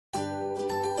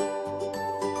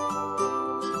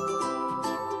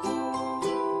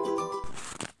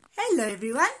Hello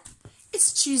everyone,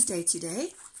 it's Tuesday today.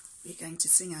 We're going to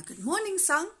sing our good morning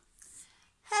song.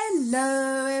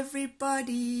 Hello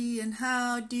everybody, and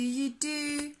how do you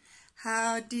do?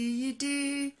 How do you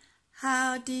do?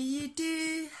 How do you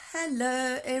do?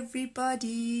 Hello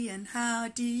everybody, and how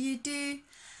do you do?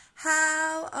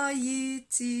 How are you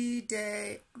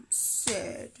today? I'm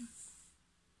sad.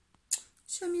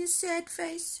 Show me a sad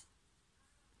face.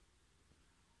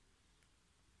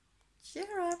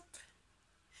 Cheer up.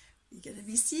 We're going to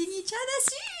be seeing each other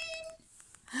soon.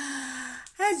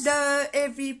 Hello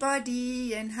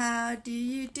everybody, and how do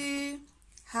you do?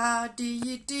 How do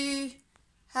you do?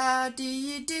 How do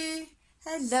you do?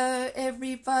 Hello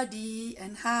everybody,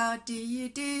 and how do you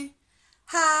do?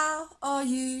 How are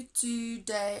you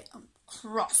today? I'm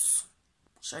cross.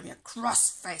 Show me a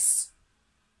cross face.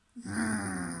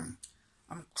 I'm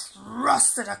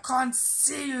cross that I can't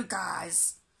see you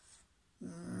guys.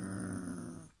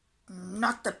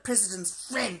 Not the president's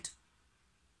friend.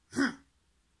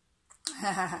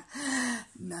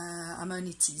 No, I'm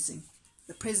only teasing.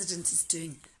 The president is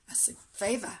doing us a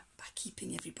favor by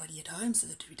keeping everybody at home so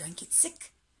that we don't get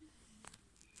sick.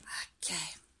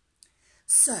 Okay,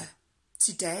 so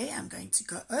today I'm going to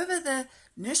go over the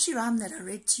nursery rhyme that I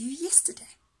read to you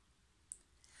yesterday.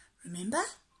 Remember?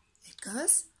 It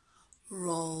goes,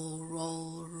 roll,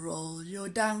 roll, roll your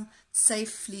dung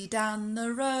safely down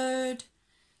the road.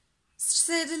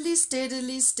 Steadily,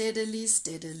 steadily, steadily,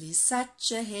 steadily,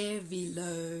 such a heavy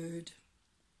load.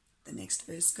 The next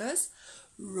verse goes,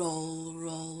 roll,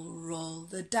 roll, roll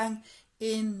the dung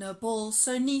in a ball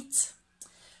so neat.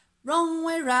 Wrong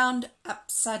way round,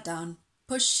 upside down,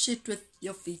 push it with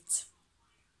your feet.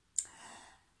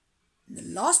 And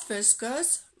the last verse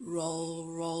goes, roll,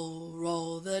 roll,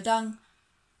 roll the dung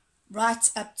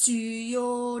right up to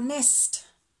your nest.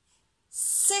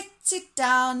 Set it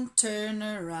down, turn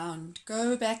around,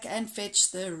 go back and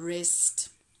fetch the rest.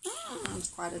 It's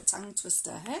quite a tongue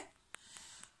twister, hey?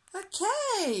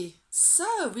 Okay,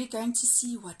 so we're going to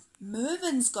see what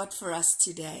Mervin's got for us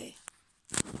today.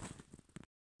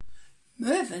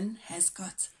 Mervin has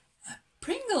got a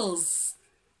Pringles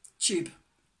tube.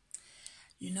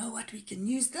 You know what we can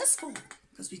use this for?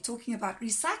 Because we're talking about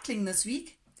recycling this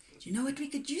week. Do you know what we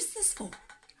could use this for?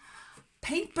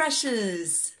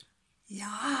 Paintbrushes.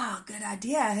 Yeah, good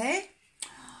idea, hey?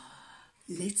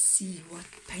 Let's see what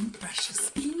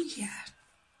paintbrushes in here.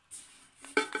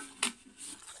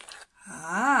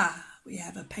 We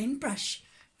have a paintbrush.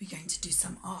 We're going to do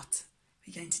some art.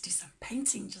 We're going to do some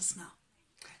painting just now.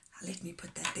 Let me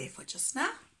put that there for just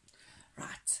now.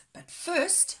 Right, but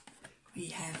first we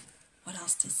have, what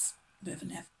else does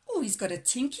Mervin have? Oh, he's got a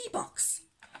tinky box.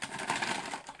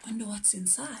 Wonder what's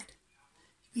inside.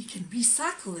 We can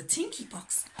recycle the tinky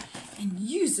box and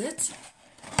use it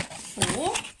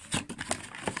for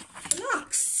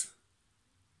blocks.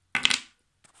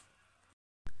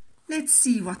 Let's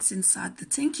see what's inside the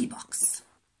tinky box.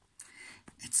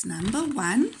 It's number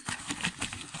 1.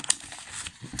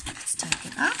 Let's take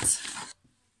it out.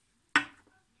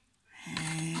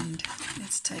 And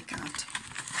let's take out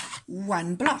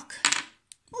 1 block.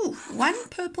 Ooh, 1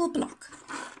 purple block.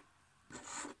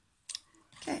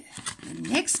 Okay, the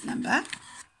next number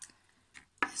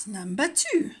is number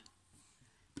 2.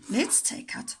 Let's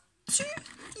take out 2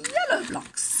 yellow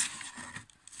blocks.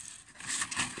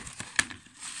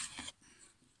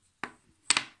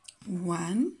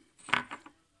 One,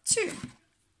 2.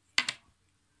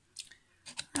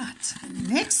 Right, the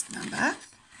next number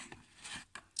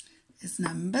is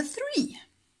number 3.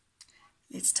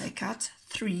 Let's take out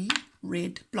 3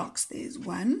 red blocks. There's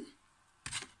 1,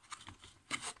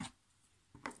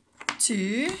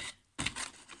 2,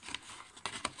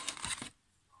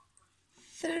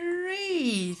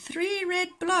 3. 3 red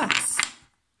blocks.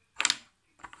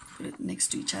 Put it next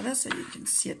to each other so you can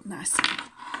see it nicely.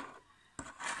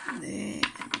 There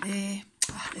and there.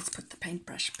 Oh, let's put the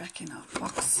paintbrush back in our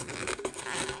box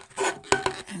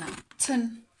and our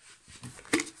tin.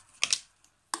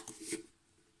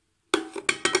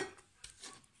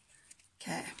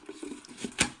 Okay.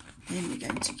 Then we're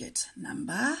going to get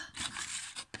number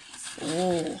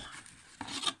 4.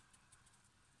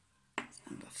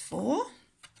 Number 4.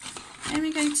 And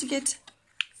we're going to get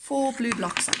 4 blue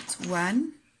blocks out.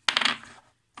 1,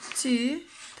 2,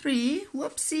 3.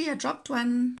 Whoopsie, I dropped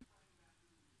 1.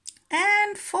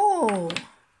 And 4.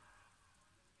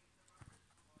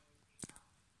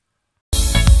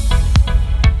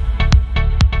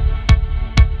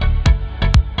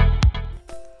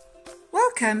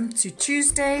 Welcome to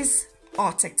Tuesday's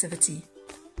art activity.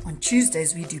 On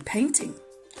Tuesdays we do painting.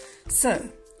 So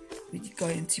we're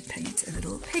going to paint a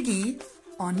little piggy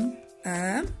on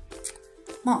a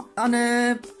on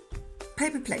a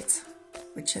paper plate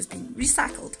which has been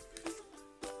recycled.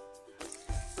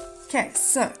 Okay,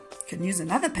 so you can use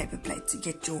another paper plate to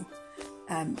get your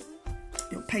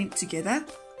paint together.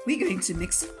 We're going to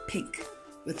mix pink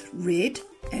with red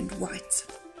and white.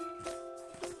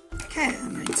 Okay,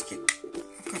 I've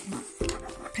got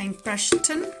my paintbrush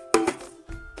tin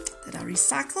that I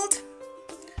recycled.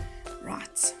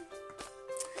 Right,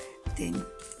 then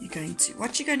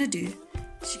what you're going to do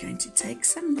is you're going to take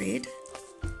some red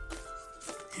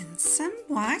and some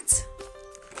white,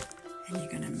 and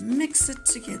you're going to mix it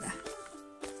together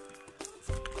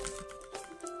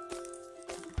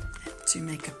to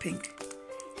make a pink.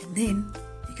 And then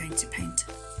you're going to paint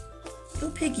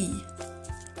your piggy.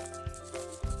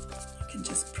 You can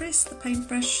just press the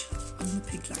paintbrush on the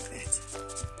pig like that.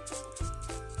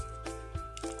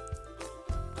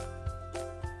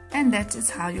 And that is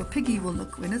how your piggy will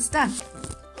look when it's done.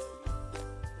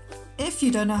 If you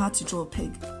don't know how to draw a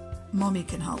pig, Mommy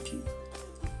can help you.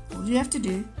 All you have to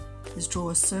do is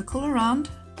draw a circle around,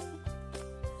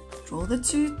 draw the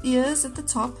 2 ears at the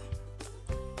top,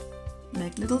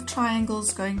 make little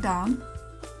triangles going down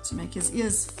to make his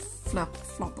ears flop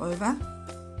over,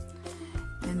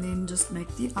 and then just make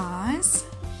the eyes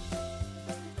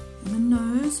and the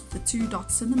nose with the 2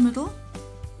 dots in the middle,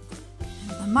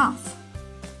 and the mouth.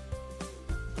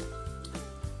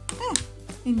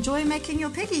 Enjoy making your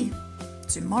piggy.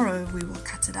 Tomorrow we will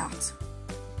cut it out.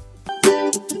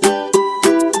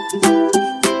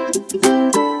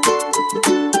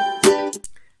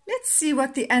 Let's see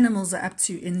what the animals are up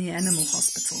to in the animal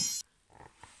hospital.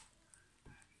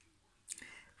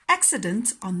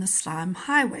 Accident on the slime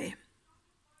highway.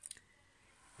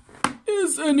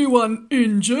 Is anyone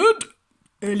injured?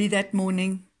 Early that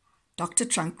morning, Dr.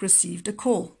 Trunk received a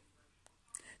call.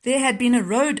 There had been a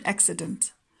road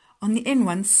accident on the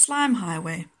N1 slime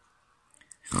highway.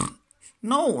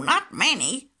 No, not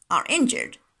many are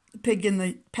injured, the pig in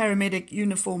the paramedic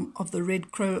uniform of the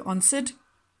Red Crow answered.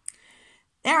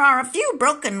 There are a few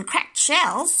broken, cracked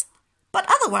shells, but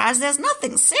otherwise there's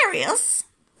nothing serious.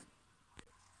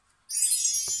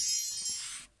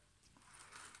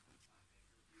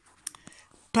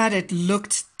 But it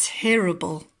looked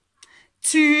terrible.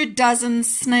 24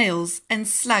 snails and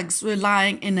slugs were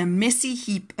lying in a messy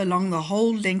heap along the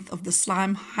whole length of the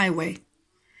slime highway.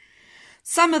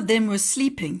 Some of them were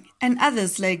sleeping and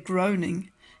others lay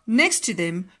groaning. Next to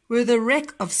them were the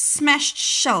wreck of smashed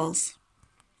shells.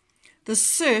 The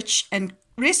search and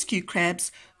rescue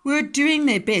crabs were doing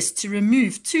their best to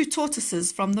remove 2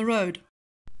 tortoises from the road.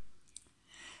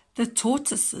 The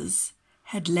tortoises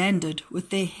had landed with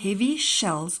their heavy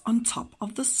shells on top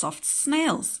of the soft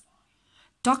snails.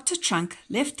 Dr. Trunk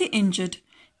left the injured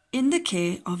in the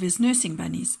care of his nursing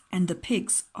bunnies and the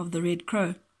pigs of the Red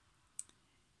Crow.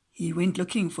 He went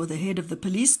looking for the head of the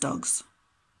police dogs.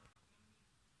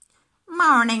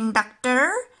 Morning,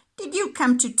 Doctor. Did you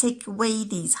come to take away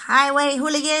these highway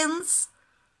hooligans?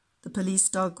 The police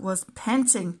dog was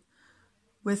panting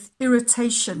with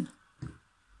irritation.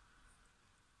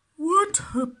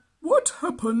 What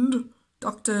happened?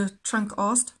 Dr. Trunk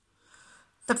asked.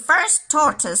 The first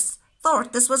tortoise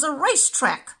thought this was a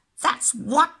racetrack. That's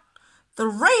what. The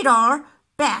radar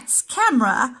bat's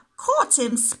camera caught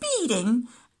him speeding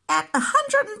at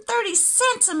 130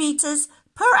 centimeters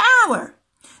per hour.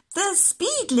 The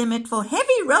speed limit for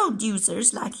heavy road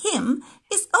users like him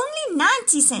is only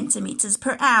 90 centimeters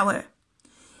per hour.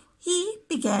 He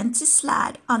began to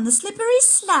slide on the slippery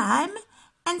slime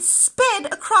and sped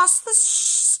across the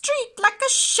street like a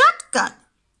shotgun.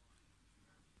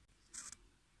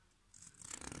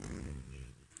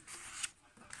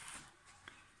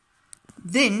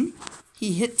 Then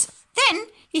he hit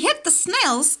the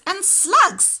snails and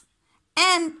slugs,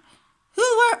 and who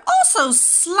were also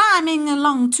sliming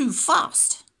along too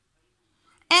fast.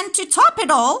 And to top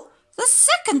it all, the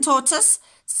second tortoise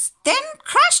then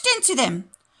crashed into them.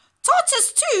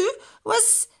 Tortoise 2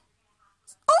 was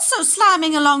also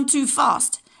sliming along too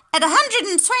fast at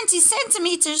 120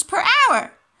 centimeters per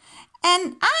hour,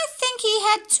 and I think he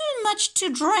had too much to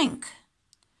drink.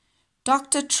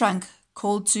 Dr. Trunk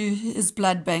called to his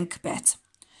blood bank bat.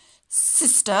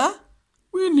 Sister,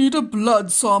 we need a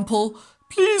blood sample.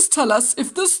 Please tell us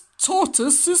if this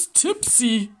tortoise is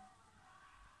tipsy.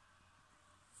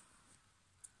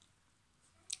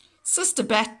 Sister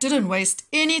Bat didn't waste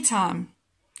any time.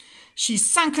 She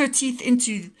sunk her teeth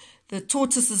into the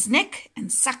tortoise's neck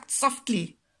and sucked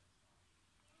softly.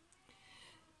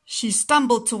 She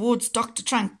stumbled towards Dr.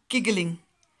 Trunk, giggling.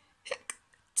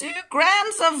 2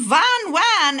 grams of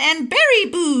wine and berry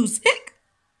booze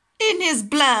in his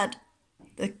blood.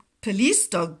 The police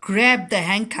dog grabbed the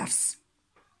handcuffs.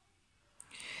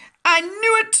 I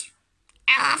knew it!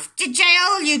 Off to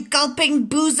jail, you gulping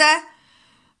boozer!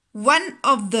 One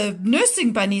of the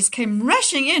nursing bunnies came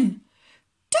rushing in.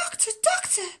 Doctor,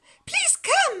 doctor, please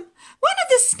come! One of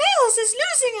the snails is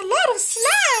losing a lot of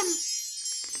slime!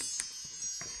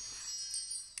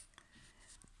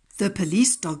 The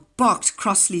police dog barked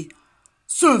crossly.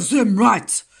 Serves him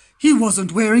right. He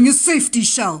wasn't wearing a safety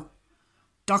shell.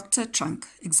 Dr. Trunk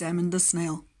examined the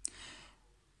snail.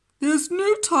 There's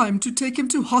no time to take him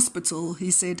to hospital, he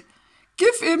said.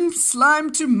 Give him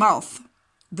slime to mouth.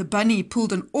 The bunny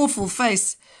pulled an awful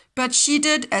face, but she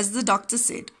did as the doctor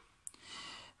said.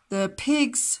 The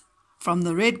pigs from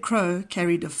the Red Crow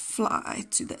carried a fly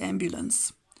to the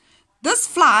ambulance. This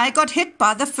fly got hit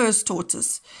by the first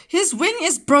tortoise. His wing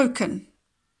is broken.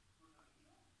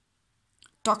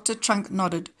 Dr. Trunk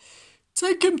nodded.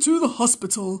 Take him to the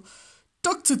hospital.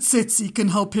 Dr. Tsetsi can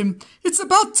help him. It's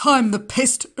about time the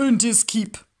pest earned his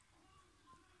keep.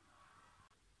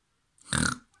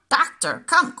 Doctor,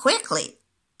 come quickly.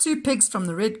 2 pigs from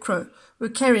the Red Crow were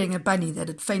carrying a bunny that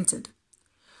had fainted.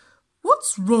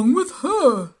 What's wrong with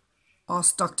her?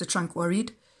 Asked Dr. Trunk,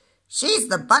 worried. She's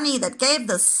the bunny that gave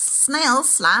the snail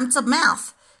slime to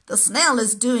mouth. The snail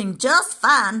is doing just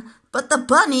fine, but the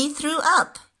bunny threw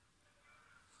up.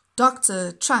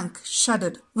 Dr. Trunk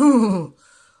shuddered. Oh,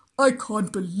 I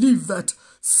can't believe that.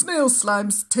 Snail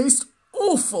slimes taste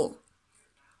awful.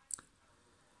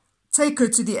 Take her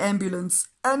to the ambulance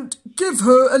and give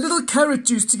her a little carrot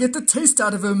juice to get the taste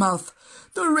out of her mouth.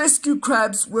 The rescue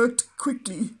crabs worked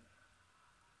quickly.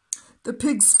 The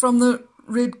pigs from the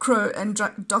Red Crow and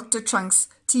Dr. Trunk's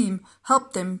team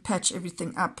helped them patch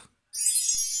everything up.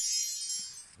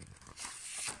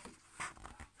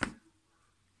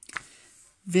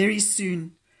 Very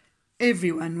soon,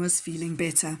 everyone was feeling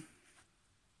better.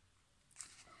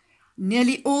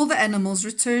 Nearly all the animals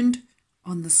returned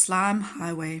on the slime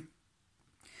highway.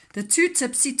 The 2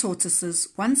 tipsy tortoises,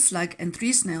 1 slug and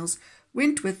 3 snails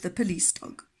went with the police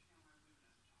dog.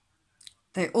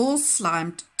 They all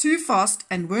slimed too fast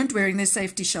and weren't wearing their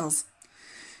safety shells.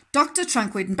 Dr.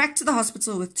 Trunk went back to the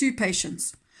hospital with 2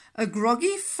 patients, a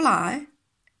groggy fly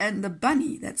and the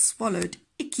bunny that swallowed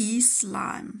icky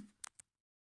slime.